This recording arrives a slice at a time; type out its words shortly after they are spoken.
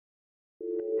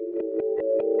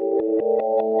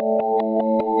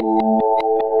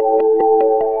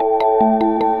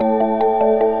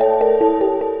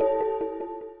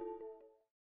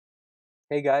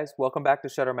Hey guys, welcome back to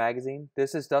Shutter Magazine.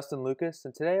 This is Dustin Lucas,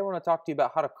 and today I want to talk to you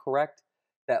about how to correct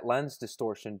that lens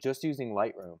distortion just using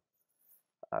Lightroom.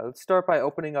 Let's start by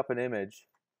opening up an image,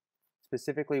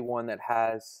 specifically one that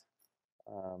has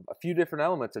a few different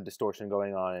elements of distortion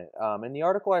going on in it. In the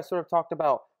article, I sort of talked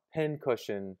about pin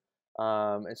cushion,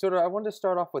 and sort of I wanted to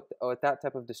start off with that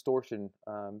type of distortion,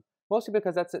 mostly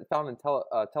because that's found in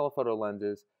telephoto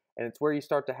lenses, and it's where you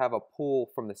start to have a pull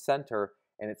from the center,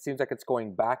 and it seems like it's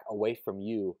going back away from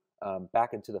you, back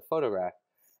into the photograph.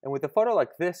 And with a photo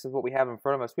like this is what we have in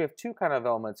front of us. We have two kind of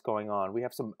elements going on. We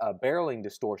have some barreling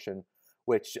distortion,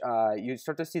 which you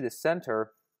start to see the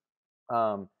center.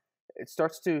 It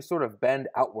starts to sort of bend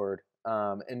outward,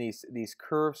 and these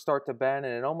curves start to bend,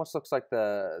 and it almost looks like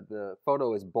the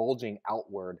photo is bulging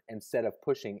outward instead of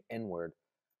pushing inward.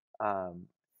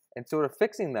 And sort of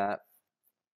fixing that,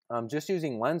 just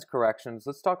using lens corrections.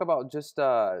 Let's talk about just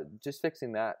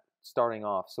fixing that starting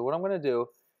off. So what I'm going to do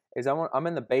is I'm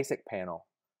in the basic panel,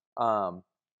 and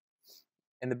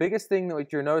the biggest thing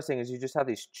that you're noticing is you just have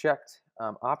these checked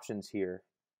options here.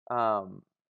 And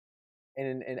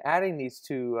in adding these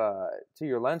to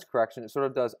your lens correction, it sort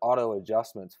of does auto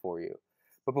adjustments for you.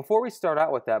 But before we start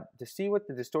out with that, to see what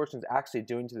the distortion is actually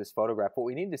doing to this photograph, what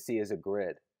we need to see is a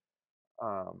grid.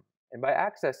 And by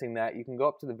accessing that, you can go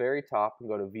up to the very top and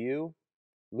go to View,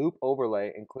 Loop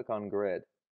Overlay, and click on Grid.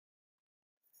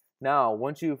 Now,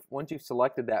 once you've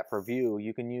selected that for view,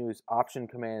 you can use Option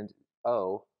Command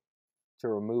O to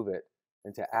remove it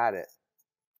and to add it.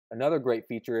 Another great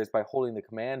feature is by holding the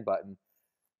Command button,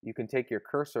 you can take your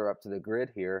cursor up to the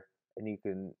grid here, and you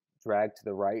can drag to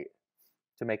the right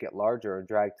to make it larger, or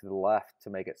drag to the left to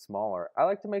make it smaller. I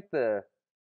like to make this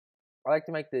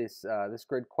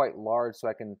grid quite large so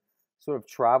I can sort of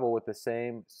travel with the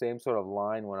same sort of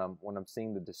line when I'm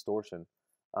seeing the distortion.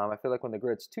 I feel like when the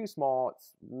grid's too small,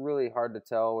 it's really hard to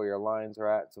tell where your lines are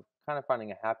at. So kind of finding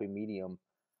a happy medium.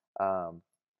 I'm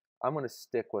going to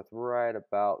stick with right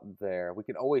about there. We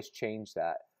can always change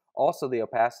that. Also, the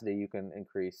opacity you can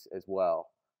increase as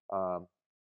well, and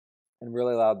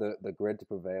really allow the grid to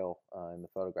prevail in the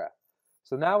photograph.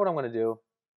 So now what I'm going to do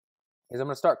is I'm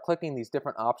going to start clicking these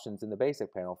different options in the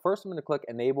basic panel. First, I'm going to click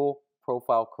Enable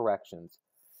Profile Corrections.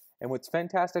 And what's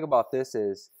fantastic about this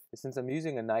is since I'm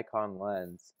using a Nikon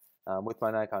lens with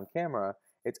my Nikon camera,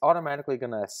 it's automatically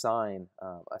going to assign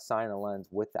a lens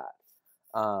with that.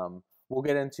 We'll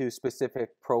get into specific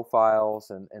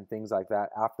profiles and things like that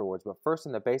afterwards. But first,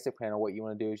 in the basic panel, what you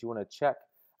want to do is you want to check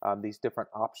these different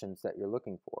options that you're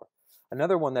looking for.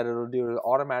 Another one that it'll do is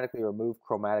automatically remove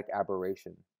chromatic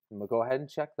aberration. And we'll go ahead and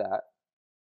check that.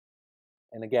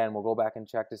 And again, we'll go back and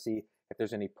check to see if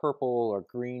there's any purple or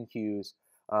green hues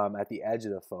at the edge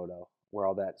of the photo where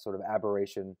all that sort of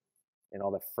aberration and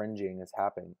all the fringing is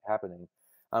happening.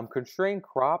 Constrain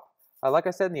crop. Like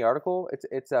I said in the article,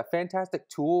 it's a fantastic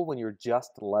tool when you're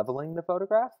just leveling the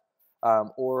photograph,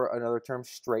 or another term,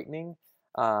 straightening.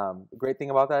 The great thing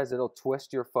about that is it'll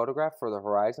twist your photograph for the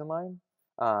horizon line.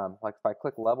 Like if I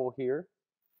click level here,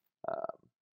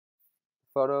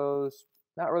 photos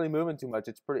not really moving too much.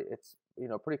 It's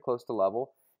pretty close to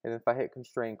level. And if I hit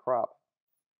constrain crop,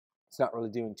 it's not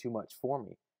really doing too much for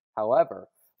me. However,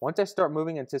 once I start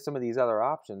moving into some of these other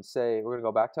options, say we're going to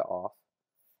go back to off.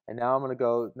 And now I'm going to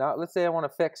go, now let's say I want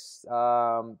to fix,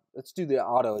 let's do the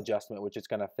auto adjustment, which is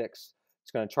going to fix,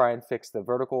 it's going to try and fix the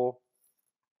vertical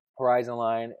horizon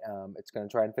line. It's going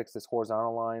to try and fix this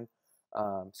horizontal line.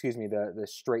 Excuse me, the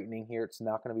straightening here. It's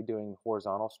not going to be doing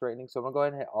horizontal straightening. So I'm going to go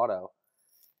ahead and hit auto.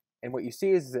 And what you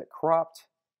see is it cropped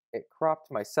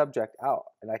my subject out.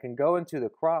 And I can go into the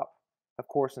crop, of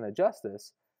course, and adjust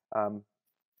this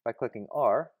by clicking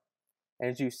R.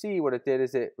 And as you see, what it did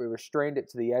is it restrained it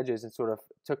to the edges and sort of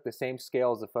took the same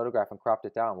scale as the photograph and cropped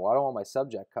it down. Well, I don't want my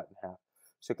subject cut in half.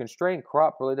 So constrain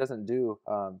crop really doesn't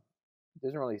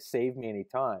really save me any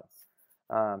time.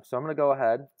 So I'm going to go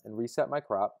ahead and reset my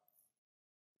crop.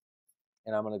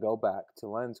 And I'm going to go back to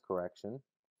lens correction.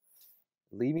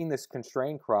 Leaving this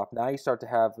constrain crop, now you start to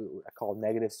have what I call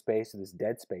negative space, or this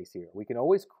dead space here. We can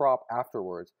always crop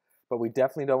afterwards, but we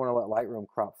definitely don't want to let Lightroom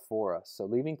crop for us. So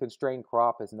leaving constrain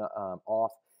crop is not,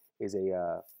 off is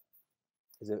a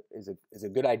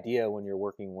good idea when you're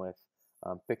working with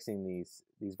fixing these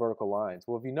vertical lines.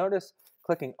 Well, if you notice,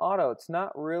 clicking auto, it's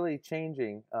not really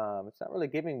changing. It's not really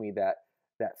giving me that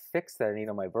fix that I need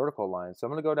on my vertical line. So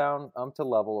I'm going to go down to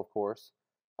level, of course.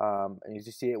 And as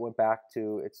you see, it went back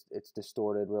to it's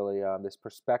distorted, really, this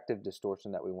perspective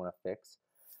distortion that we want to fix.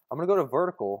 I'm going to go to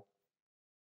vertical.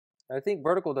 And I think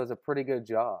vertical does a pretty good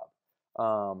job.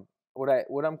 What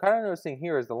I'm kind of noticing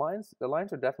here is the lines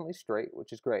are definitely straight,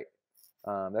 which is great.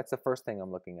 That's the first thing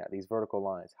I'm looking at, these vertical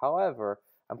lines. However,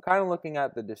 I'm kind of looking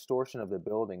at the distortion of the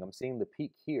building. I'm seeing the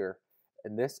peak here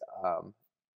in this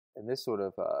sort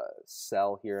of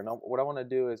cell here. And what I want to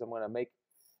do is I'm going to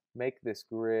make this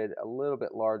grid a little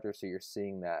bit larger so you're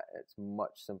seeing that. It's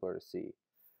much simpler to see.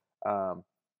 Um,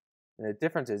 and the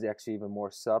difference is actually even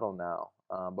more subtle now.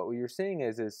 But what you're seeing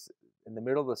is in the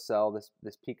middle of the cell,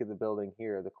 this peak of the building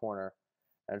here, the corner,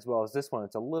 as well as this one,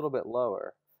 it's a little bit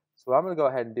lower. So what I'm going to go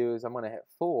ahead and do is I'm going to hit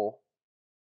full.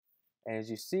 And as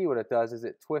you see, what it does is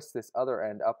it twists this other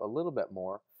end up a little bit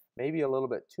more, maybe a little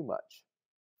bit too much.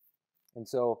 And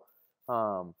so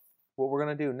what we're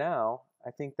going to do now,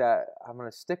 I think that I'm going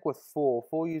to stick with full.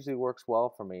 Full usually works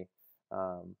well for me.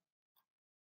 And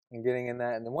getting in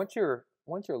that. And then once you're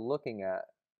looking at,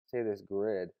 say, this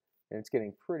grid, and it's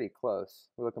getting pretty close,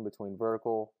 we're looking between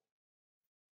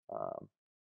um,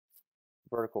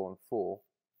 vertical and full,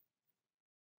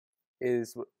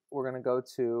 is we're going to go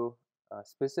to,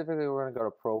 specifically we're going to go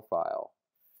to profile.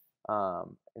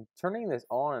 And turning this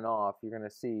on and off, you're going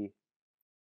to see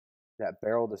that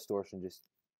barrel distortion just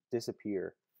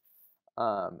disappear.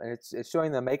 And it's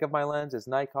showing the make of my lens is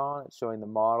Nikon. It's showing the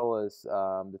model is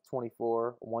the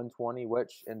 24-120,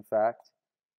 which in fact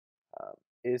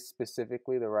is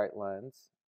specifically the right lens.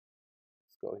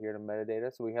 Let's go here to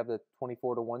metadata. So we have the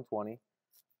 24-120.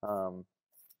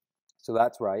 So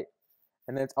that's right.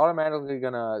 And then it's automatically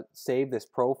going to save this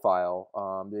profile,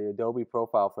 the Adobe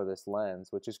profile for this lens,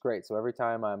 which is great. So every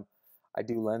time I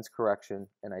do lens correction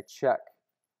and I check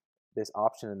this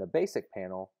option in the basic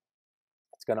panel,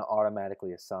 it's going to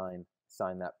automatically assign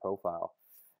that profile.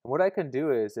 And what I can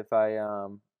do is if I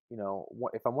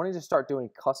if I'm wanting to start doing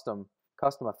custom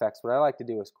effects, what I like to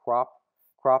do is crop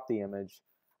the image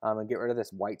and get rid of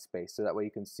this white space, so that way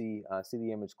you can see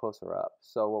the image closer up.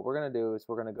 So what we're going to do is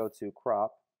we're going to go to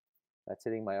crop. That's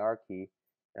hitting my R key,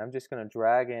 and I'm just going to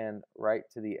drag in right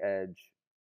to the edge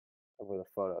of where the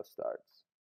photo starts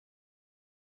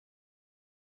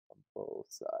on both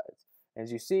sides.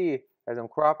 As you see, as I'm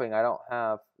cropping, I don't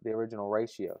have the original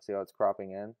ratio. See how it's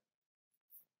cropping in?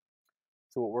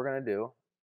 So what we're going to do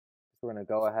is we're going to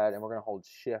go ahead and we're going to hold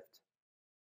shift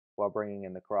while bringing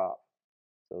in the crop.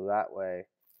 So that way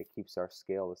it keeps our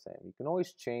scale the same. You can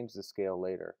always change the scale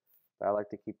later, but I like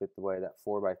to keep it the way, that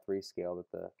 4:3 scale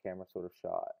that the camera sort of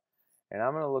shot. And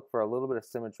I'm going to look for a little bit of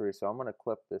symmetry, so I'm going to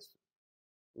clip this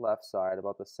left side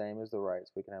about the same as the right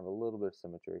so we can have a little bit of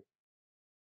symmetry.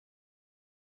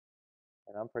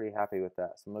 And I'm pretty happy with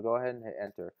that. So I'm going to go ahead and hit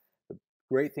enter. The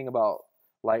great thing about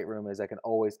Lightroom is I can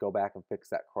always go back and fix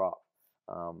that crop.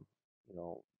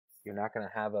 You're not going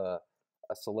to have a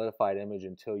solidified image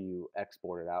until you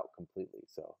export it out completely.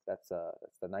 So that's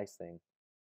the nice thing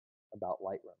about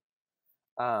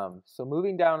Lightroom. So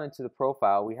moving down into the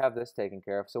profile, we have this taken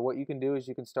care of. So what you can do is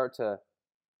you can start to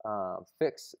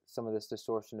fix some of this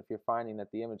distortion if you're finding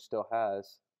that the image still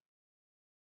has,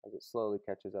 as it slowly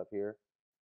catches up here.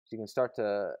 So you can start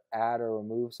to add or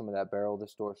remove some of that barrel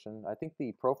distortion. I think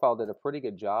the profile did a pretty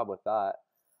good job with that.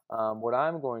 What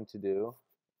I'm going to do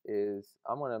is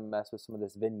I'm going to mess with some of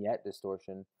this vignette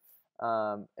distortion.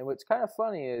 And what's kind of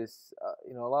funny is,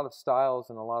 a lot of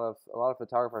styles and a lot of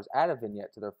photographers add a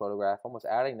vignette to their photograph, almost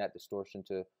adding that distortion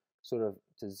to sort of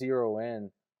to zero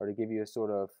in or to give you a sort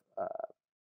of a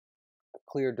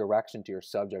clear direction to your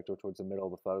subject or towards the middle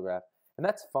of the photograph. And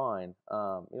that's fine.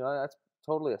 That's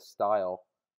totally a style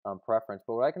preference.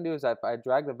 But what I can do is if I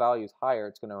drag the values higher,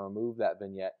 it's going to remove that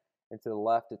vignette. And to the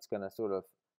left, it's going to sort of,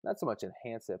 not so much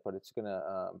enhance it, but it's going to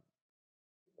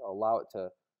allow it to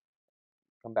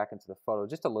come back into the photo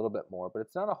just a little bit more. But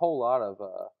it's not a whole lot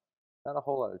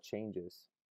of changes.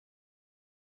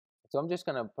 So I'm just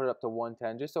going to put it up to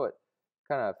 110 just so it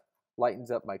kind of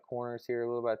lightens up my corners here a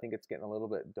little bit. I think it's getting a little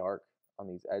bit dark on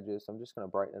these edges. So I'm just going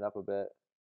to brighten it up a bit.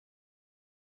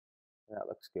 And that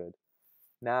looks good.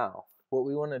 Now, what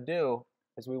we want to do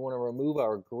is we want to remove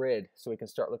our grid so we can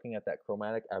start looking at that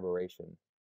chromatic aberration.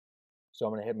 So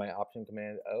I'm going to hit my Option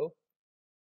Command O.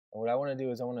 And what I want to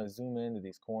do is I want to zoom into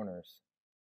these corners.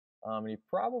 You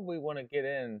probably want to get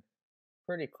in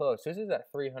pretty close. This is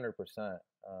at 300%.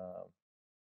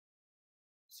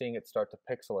 Seeing it start to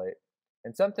pixelate.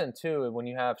 And something too, when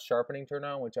you have sharpening turned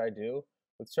on, which I do,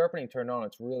 with sharpening turned on,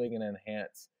 it's really going to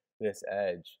enhance this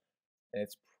edge. And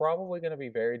it's probably going to be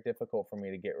very difficult for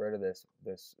me to get rid of this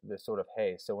sort of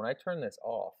haze. So when I turn this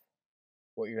off,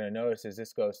 what you're going to notice is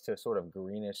this goes to sort of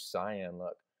greenish cyan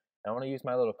look. And I want to use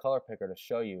my little color picker to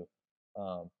show you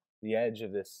the edge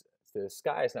of this. The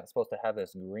sky is not supposed to have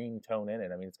this green tone in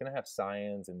it. I mean, it's going to have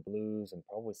cyans and blues and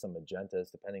probably some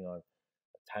magentas depending on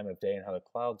the time of day and how the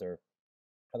clouds are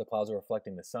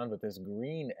reflecting the sun. But this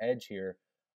green edge here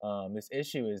This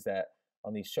issue is that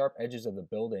on these sharp edges of the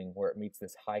building where it meets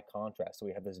this high contrast, so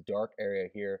we have this dark area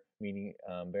here, meaning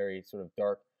very sort of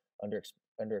dark,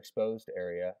 underexposed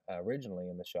area originally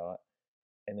in the shot,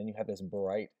 and then you have this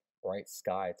bright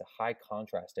sky. It's a high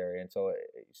contrast area, and so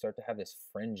you start to have this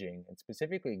fringing, and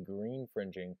specifically green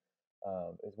fringing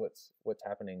is what's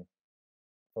happening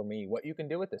for me. What you can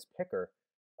do with this picker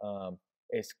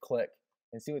is click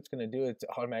and see what's going to do. It's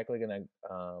automatically going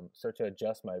to start to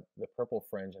adjust the purple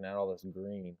fringe and add all this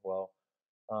green. Well,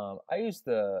 I use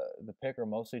the picker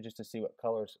mostly just to see what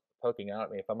colors poking out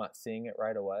at me if I'm not seeing it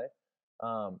right away.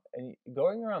 And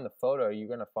going around the photo, you're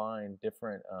going to find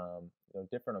different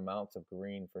different amounts of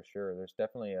green for sure. There's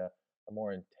definitely a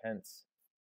more intense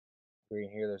green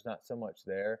here. There's not so much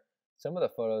there. Some of the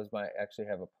photos might actually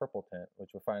have a purple tint,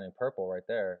 which we're finding purple right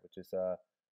there, which is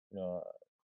you know,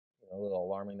 a little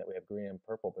alarming that we have green and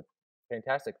purple. But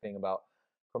fantastic thing about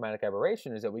chromatic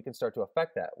aberration is that we can start to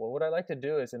affect that. Well, what I like to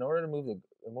do is in order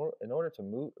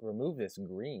to remove this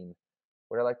green,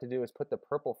 what I like to do is put the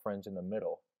purple fringe in the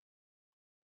middle.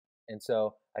 And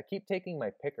so I keep taking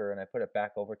my picker and I put it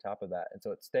back over top of that. And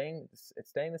so it's staying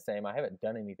the same. I haven't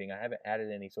done anything. I haven't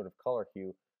added any sort of color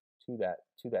hue to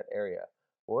that area.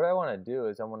 But what I want to do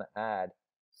is I want to add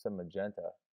some magenta.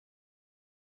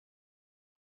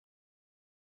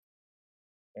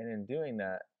 And in doing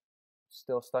that,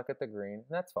 still stuck at the green, and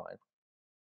that's fine.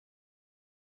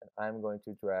 And I'm going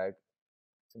to drag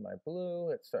to my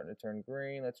blue. It's starting to turn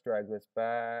green. Let's drag this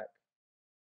back.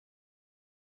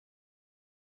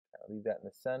 I'll leave that in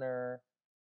the center.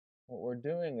 What we're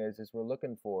doing is we're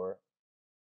looking for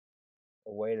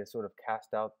a way to sort of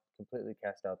completely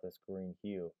cast out this green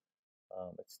hue.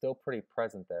 It's still pretty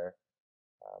present there.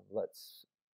 Let's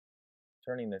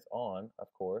turning this on, of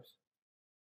course.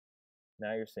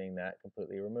 Now you're seeing that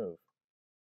completely removed.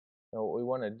 Now what we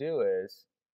want to do is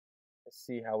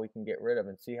see how we can get rid of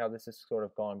and see how this has sort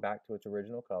of gone back to its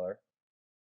original color,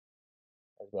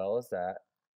 as well as that.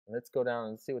 And let's go down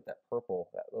and see what that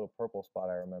little purple spot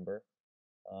I remember.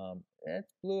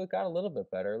 It's blue. It got a little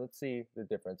bit better. Let's see the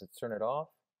difference. Let's turn it off.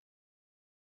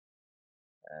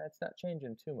 It's not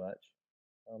changing too much,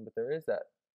 but there is a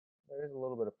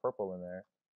little bit of purple in there.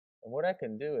 And what I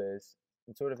can do is,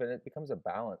 it becomes a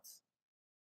balance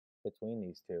between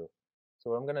these two.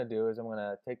 So what I'm going to do is I'm going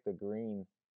to take the green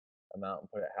amount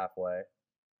and put it halfway,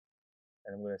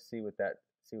 and I'm going to see what that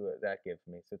gives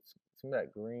me. So it's some of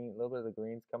that green, a little bit of the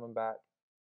green's coming back.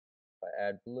 If I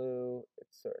add blue, it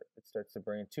starts to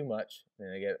bring in too much, and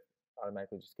then I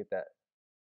automatically just get that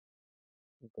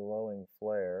glowing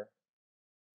flare.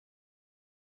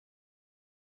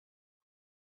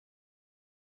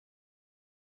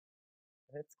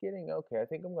 And it's getting okay. I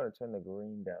think I'm going to turn the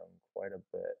green down quite a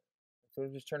bit. So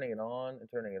just turning it on and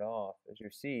turning it off. As you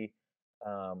see,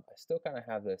 I still kind of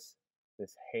have this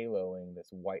haloing, this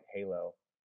white halo.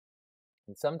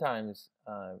 And sometimes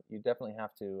you definitely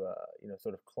have to,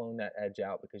 sort of clone that edge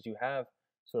out because you have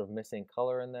sort of missing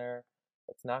color in there.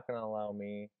 It's not going to allow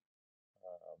me,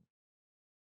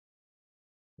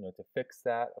 to fix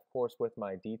that. Of course, with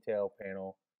my detail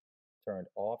panel turned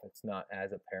off, it's not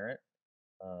as apparent.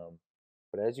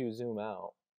 But as you zoom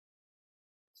out,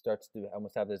 it starts to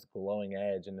almost have this glowing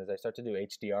edge. And as I start to do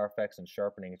HDR effects and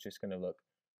sharpening, it's going to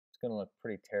look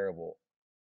pretty terrible.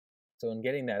 So in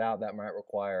getting that out, that might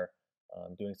require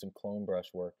doing some clone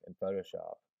brush work in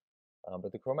Photoshop.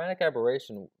 But the chromatic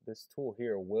aberration, this tool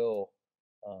here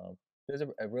does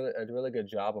a really good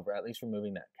job of at least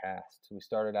removing that cast. So we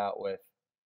started out with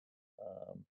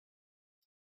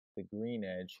the green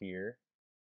edge here.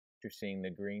 You're seeing the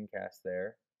green cast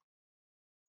there.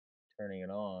 Turning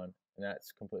it on, and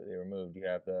that's completely removed. You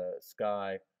have the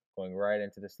sky going right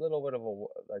into this little bit of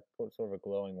sort of a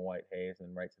glowing white haze,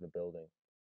 and right to the building.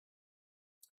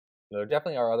 There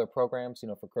definitely are other programs,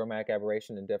 for chromatic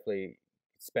aberration, and definitely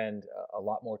spend a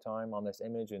lot more time on this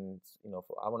image. And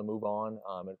I want to move on.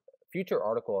 A future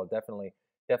article, I'll definitely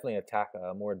attack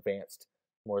more advanced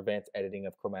editing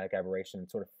of chromatic aberration and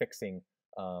sort of fixing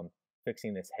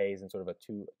this haze in sort of a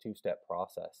two-step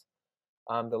process.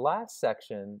 The last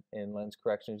section in lens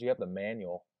correction is you have the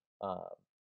manual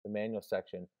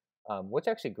section. What's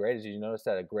actually great is you notice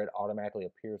that a grid automatically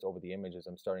appears over the images.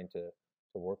 I'm starting to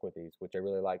work with these, which I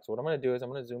really like. So what I'm going to do is I'm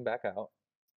going to zoom back out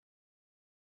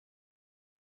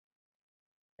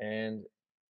and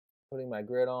putting my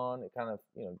grid on. It kind of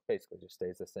basically just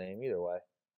stays the same either way.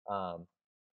 But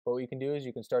what you can do is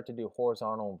you can start to do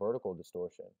horizontal and vertical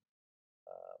distortion.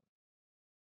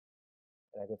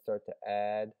 And I can start to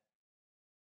add.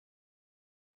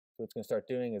 So what it's going to start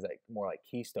doing is more like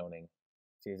keystoning.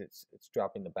 See, as it's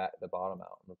dropping the bottom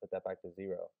out. I'm going to put that back to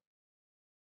 0.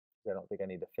 I don't think I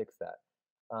need to fix that.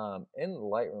 In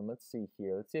Lightroom, let's see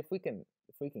here. Let's see if we can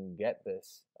get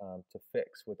this to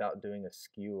fix without doing a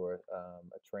skew or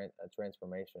a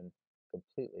transformation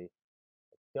completely.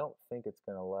 I don't think it's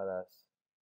going to let us.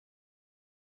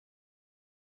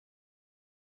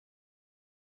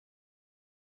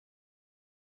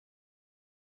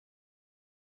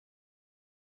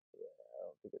 Yeah, I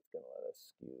don't think it's going to let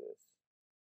us skew this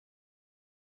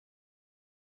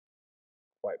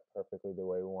quite perfectly the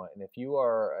way we want. And if you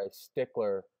are a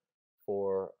stickler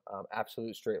for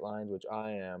absolute straight lines, which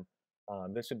I am,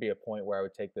 this would be a point where I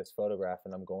would take this photograph,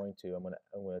 and I'm going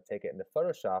to take it into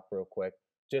Photoshop real quick,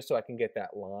 just so I can get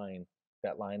that line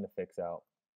to fix out.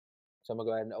 So I'm gonna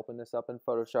go ahead and open this up in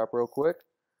Photoshop real quick.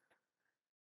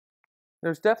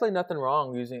 There's definitely nothing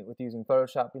wrong with using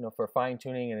Photoshop, for fine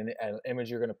tuning and an image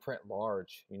you're going to print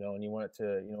large, and you want it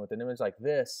to, with an image like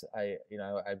this,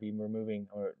 I'd be removing,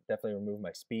 or definitely remove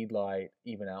my speed light,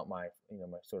 even out my,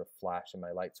 my sort of flash and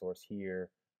my light source here,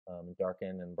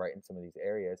 darken and brighten some of these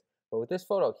areas. But with this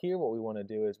photo here, what we want to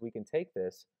do is we can take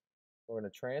this, we're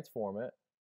going to transform it,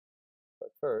 but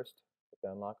first,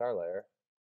 to unlock our layer,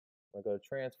 I'm going to go to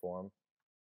transform,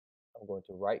 I'm going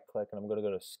to right click, and I'm going to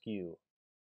go to skew.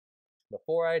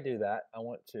 Before I do that, I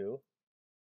want to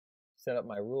set up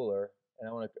my ruler, and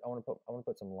I want to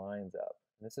put some lines up.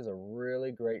 And this is a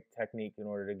really great technique in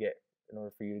order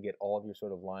for you to get all of your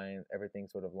sort of everything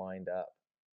sort of lined up.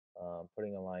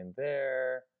 Putting a line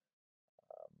there.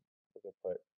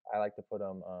 I like to put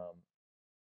them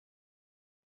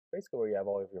basically where you have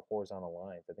all of your horizontal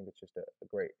lines. I think it's just a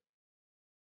great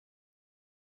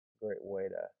way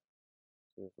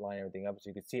to line everything up. So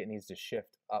you can see it needs to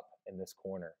shift up in this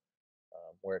corner.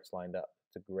 Where it's lined up.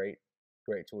 It's a great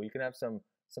tool. You can have some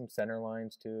center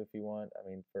lines too if you want. I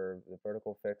mean, for the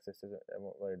vertical fix, I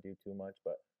won't really do too much,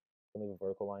 but you can leave a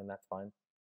vertical line, that's fine.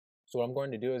 So what I'm going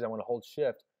to do is I'm going to hold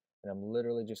shift, and I'm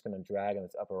literally just going to drag in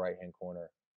this upper right hand corner.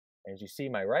 And as you see,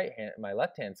 my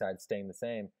left hand side is staying the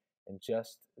same, and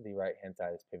just the right hand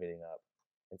side is pivoting up.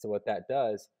 And so what that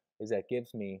does is that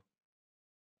gives me,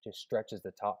 just stretches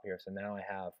the top here. So now I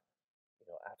have,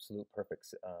 absolute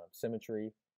perfect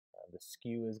symmetry. The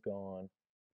skew is gone.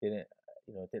 It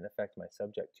didn't affect my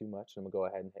subject too much. I'm gonna go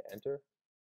ahead and hit enter.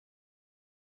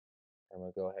 I'm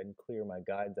gonna go ahead and clear my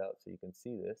guides out so you can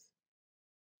see this.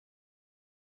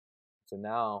 So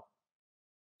now,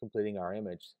 completing our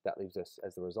image, that leaves us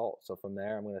as the result. So from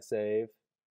there, I'm gonna save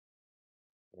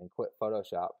and then quit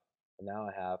Photoshop. And now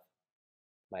I have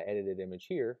my edited image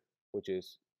here, which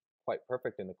is quite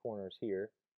perfect in the corners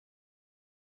here,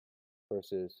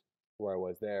 versus where I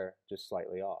was there, just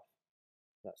slightly off.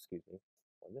 No, excuse me,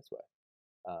 going this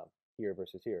way, here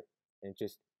versus here, and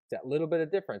it's that little bit of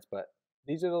difference. But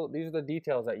these are the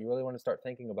details that you really want to start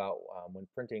thinking about when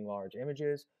printing large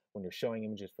images, when you're showing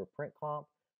images for print comp.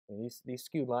 And these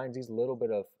skewed lines, these little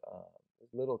bit of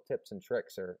little tips and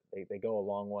tricks they go a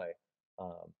long way.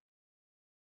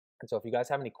 And so if you guys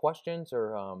have any questions,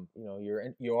 or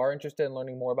you are interested in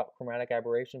learning more about chromatic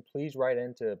aberration, please write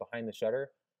into Behind the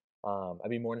Shutter. I'd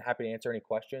be more than happy to answer any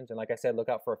questions. And like I said, look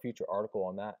out for a future article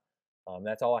on that.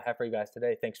 That's all I have for you guys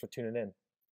today. Thanks for tuning in.